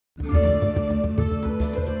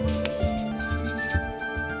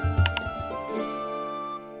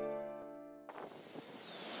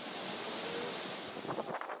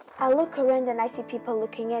I look around and I see people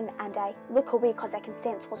looking in, and I look away because I can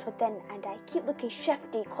sense what's within, and I keep looking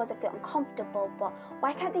shifty because I feel uncomfortable. But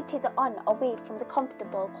why can't they take the away from the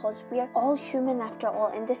comfortable? Because we are all human after all,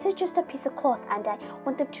 and this is just a piece of cloth, and I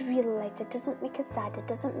want them to realise it doesn't make us sad, it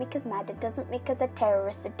doesn't make us mad, it doesn't make us a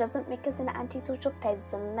terrorist, it doesn't make us an antisocial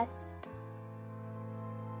pessimist.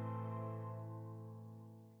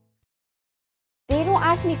 They don't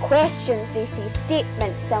ask me questions, they say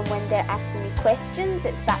statements, and when they're asking me questions,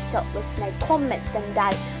 it's backed up with snide comments, and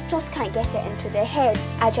I just can't get it into their head.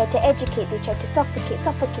 I try to educate, they try to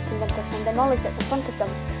suffocating them to find the knowledge that's in front of them.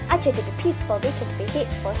 I try to be peaceful, they try to be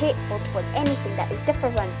hateful towards anything that is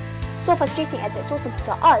different. So frustrating as it's so simple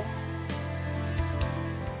to us.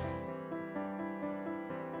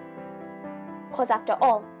 Because after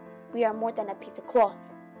all, we are more than a piece of cloth.